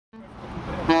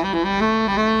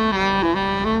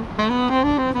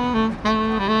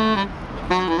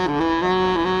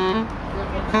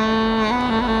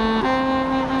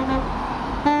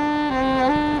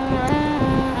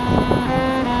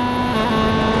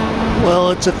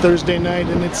Well, it's a Thursday night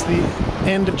and it's the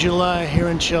end of July here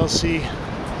in Chelsea. So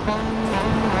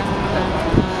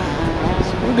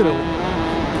we're gonna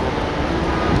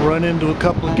run into a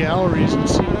couple of galleries and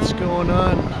see what's going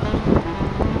on.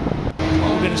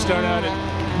 We're gonna start out at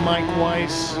Mike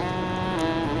Weiss.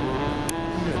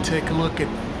 I'm gonna take a look at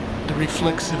the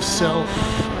Reflexive Self.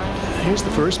 Here's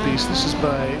the first piece. This is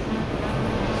by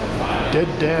Dead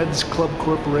Dads Club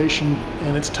Corporation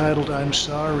and it's titled I'm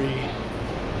Sorry.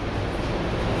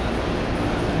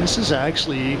 This is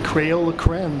actually Crayola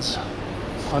crayons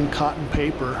on cotton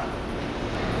paper.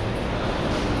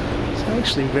 It's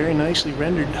actually very nicely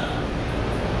rendered.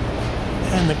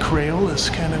 And the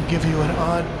Crayolas kind of give you an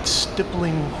odd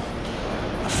stippling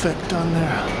effect on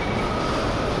there.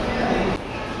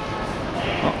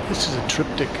 Oh, this is a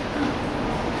triptych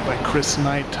by Chris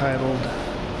Knight titled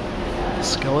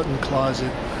Skeleton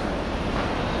Closet.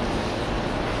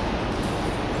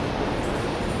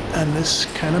 And this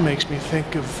kind of makes me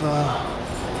think of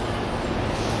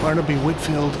Barnaby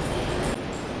Whitfield.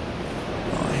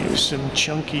 Oh, here's some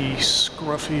chunky,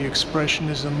 scruffy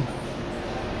expressionism.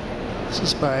 This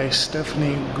is by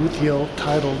Stefanie Gutheil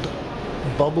titled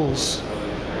Bubbles.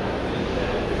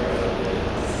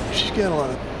 She's got a lot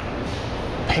of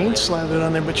paint slathered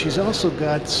on there, but she's also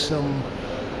got some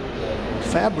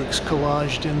fabrics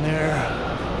collaged in there.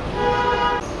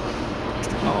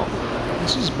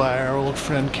 This is by our old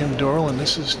friend Kim Dorland.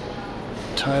 This is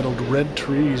titled Red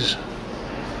Trees.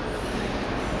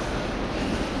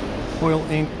 Oil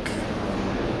ink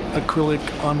acrylic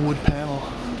on wood panel.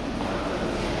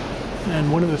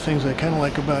 And one of the things I kind of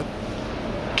like about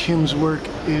Kim's work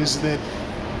is that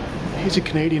he's a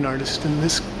Canadian artist, and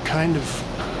this kind of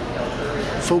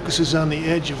focuses on the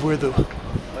edge of where the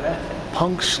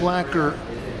punk slacker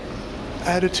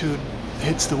attitude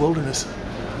hits the wilderness.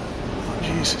 Oh,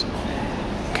 jeez.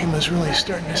 Kim was really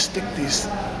starting to stick these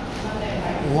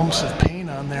lumps of paint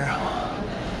on there.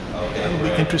 It'll be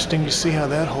interesting to see how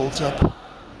that holds up.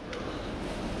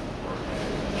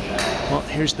 Well,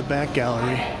 here's the back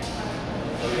gallery.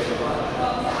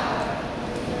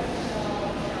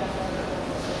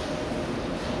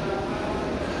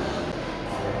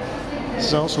 This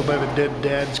is also by the Dead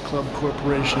Dads Club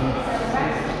Corporation.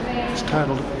 It's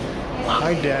titled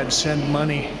Hi Dad, Send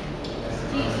Money.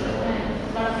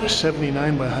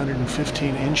 79 by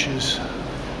 115 inches.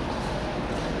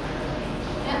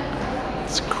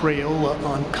 It's Crayola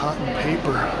on cotton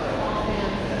paper.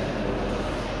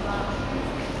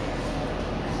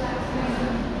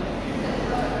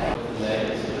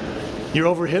 You're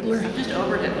over Hitler? I'm just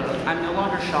over Hitler. I'm no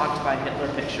longer shocked by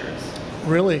Hitler pictures.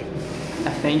 Really?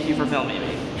 Thank you for filming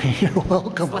me. You're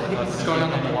welcome. It's like, what's going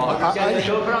on the blog?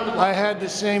 I had the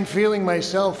same feeling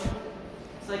myself.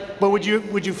 But would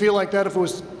you feel like that if it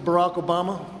was Barack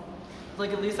Obama?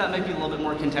 Like, at least that might be a little bit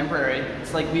more contemporary.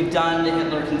 It's like we've done the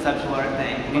Hitler conceptual art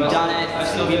thing. We've done it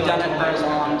for a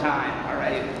long time. All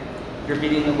right, you're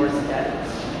beating the worst dead.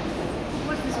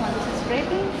 What's this one? This is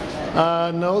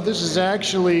scraping? No, this is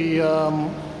actually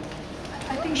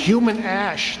human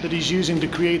ash that he's using to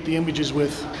create the images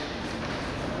with.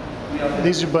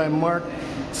 These are by Marc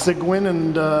Seguin,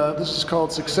 and this is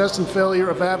called Success and Failure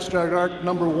of Abstract Art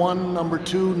number 1, number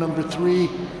 2, number 3,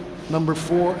 number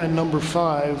 4, and number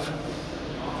 5.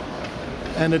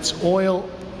 And it's oil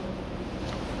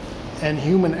and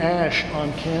human ash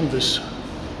on canvas.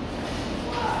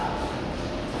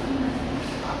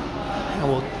 And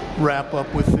we'll wrap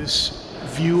up with this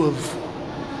view of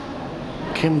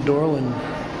Kim Dorland.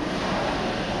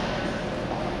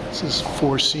 This is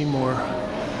 4 Seymour.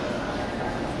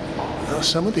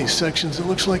 Some of these sections, it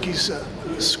looks like he's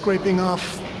scraping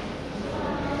off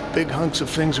big hunks of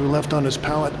things that were left on his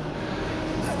palette.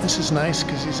 This is nice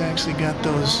because he's actually got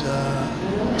those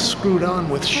screwed on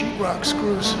with sheetrock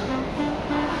screws.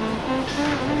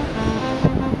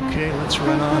 Okay, let's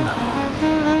run on.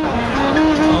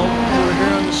 Oh, we're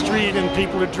here on the street and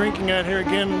people are drinking out here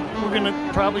again. We're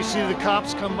gonna probably see the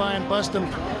cops come by and bust them.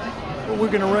 But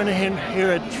we're gonna run in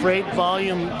here at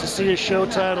Freight+Volume to see a show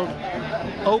titled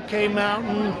OK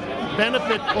Mountain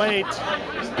Benefit Plate.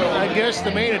 I guess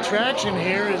the main attraction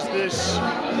here is this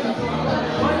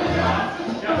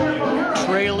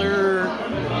trailer,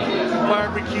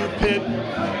 barbecue pit,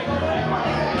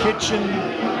 kitchen,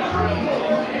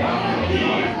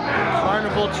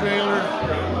 carnival trailer.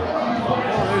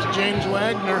 Oh, there's James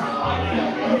Wagner.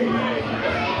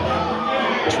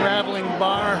 Traveling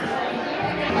bar.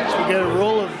 So we got a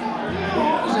roll of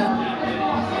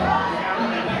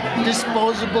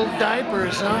disposable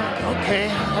diapers, huh? Okay,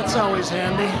 that's always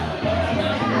handy.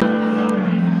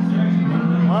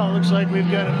 Wow, looks like we've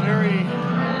got a very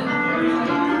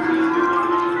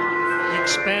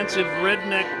expansive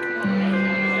redneck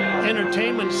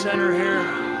entertainment center here.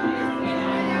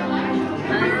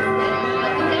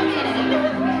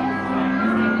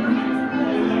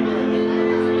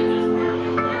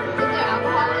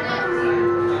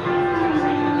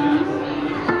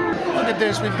 Look at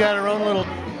this, we've got our own little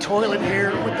toilet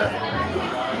here with the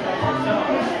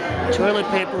toilet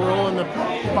paper roll and the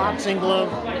boxing glove.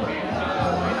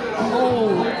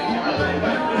 Oh,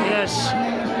 yes.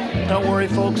 Don't worry,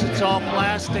 folks, it's all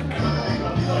plastic.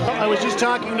 I was just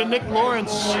talking to Nick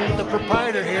Lawrence, the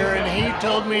proprietor here, and he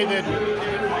told me that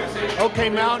OK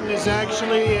Mountain is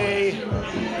actually a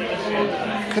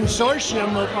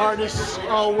consortium of artists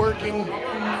all working,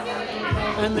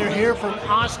 and they're here from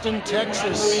Austin,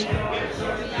 Texas.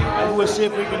 We'll see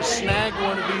if we can snag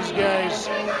one of these guys.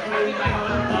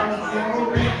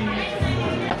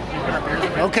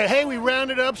 Okay, hey, we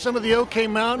rounded up some of the OK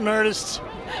Mountain artists.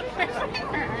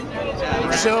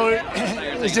 So,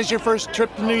 is this your first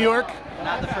trip to New York?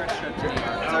 Not the first trip to New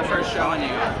York. It's our first show in New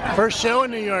York. First show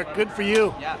in New York. Good for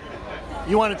you. Yeah.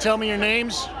 You want to tell me your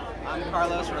names? I'm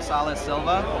Carlos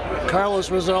Rosales-Silva. Carlos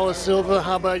Rosales-Silva.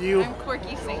 How about you? I'm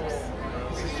Corkey Sinks.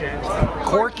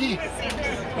 Corkey?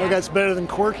 Well, that's better than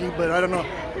Corkey, but I don't know.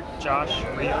 Josh,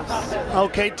 Rios.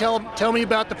 Okay, tell me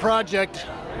about the project.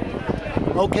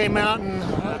 OK Mountain.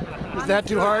 Is that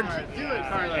too hard?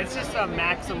 It's just a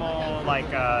maximal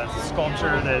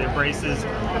sculpture that embraces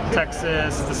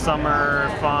Texas, the summer,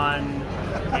 fun,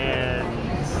 and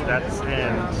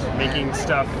making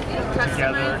stuff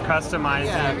together, customizing.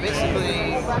 Yeah,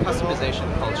 basically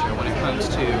customization culture when it comes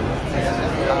to,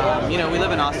 we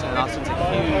live in Austin, and Austin's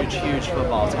a huge, huge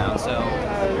football town. So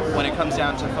when it comes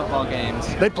down to football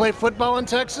games, they play football in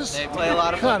Texas? They play a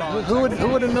lot of God, football. who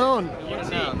would have known?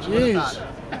 Jeez.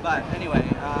 But anyway,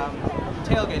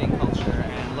 tailgating culture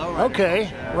and low riding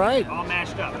culture. Right. All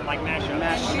mashed up, like mashup.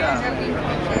 Mashed up.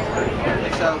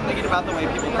 So thinking about the way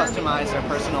people customize their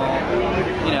personal,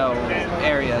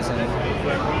 areas,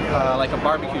 and like a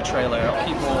barbecue trailer,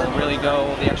 people really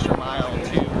go the extra mile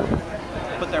to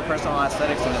put their personal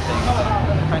aesthetics into things.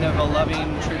 Kind of a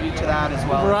loving tribute to that as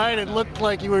well. Right. It looked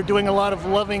like you were doing a lot of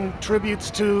loving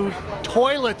tributes to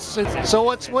toilets. So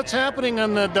what's happening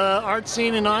on the art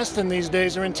scene in Austin these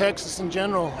days, or in Texas in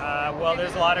general? Well,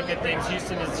 there's a lot of good things.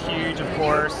 Houston is huge, of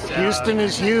course. Houston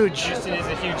is huge. Houston is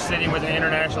a huge city with an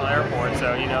international airport,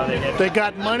 so they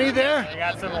got money there. They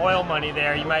got some oil money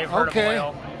there. You might have heard of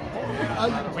oil.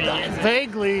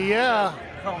 Vaguely, yeah.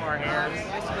 Comb our hairs.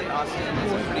 Basically, Austin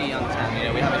is a pretty young town.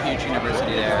 We have a huge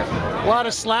university there. A lot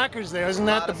of slackers there. Isn't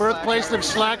that the birthplace of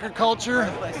slacker culture?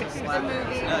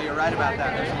 No, you're right about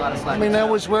that. There's a lot of slackers. I mean, that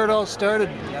was where it all started.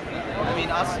 Definitely. I mean,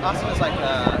 Austin is like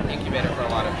an incubator for a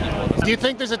lot of people. Do you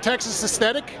think there's a Texas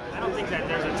aesthetic? I don't think that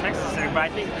there's a Texas aesthetic, but I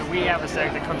think that we have a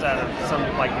aesthetic that comes out of some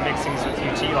mixings with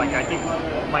UT. Like I think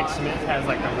Mike Smith has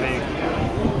like a big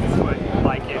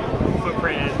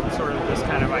footprint, sort of this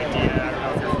kind of idea. I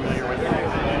don't know if you're familiar with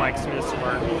Mike Smith's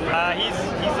work.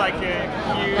 He's like a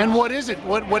huge. And what is it?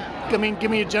 What? I mean,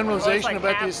 give me a generalization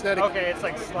about the aesthetic. Okay, it's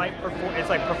like it's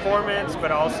like performance,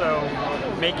 but also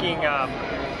making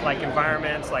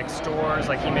environments, like stores.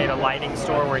 Like he made a lighting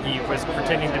store where he was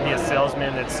pretending to be a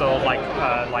salesman that sold like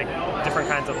different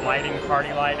kinds of lighting,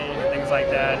 party lighting, and things like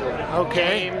that.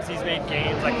 Okay. Games. He's made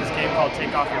games like this game called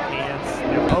Take Off Your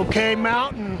Pants. OK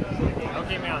Mountain.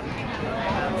 OK Mountain.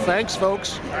 Thanks,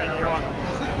 folks. All right, you're welcome.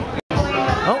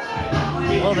 Oh,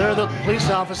 well, there are the police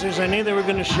officers. I knew they were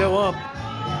going to show up.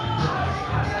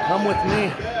 Come with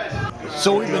me.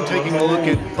 So we've been taking a look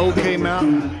at OK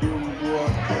Mountain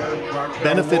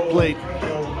benefit plate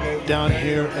down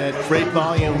here at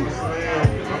Freight+Volume.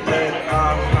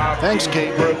 Thanks,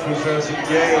 Kate.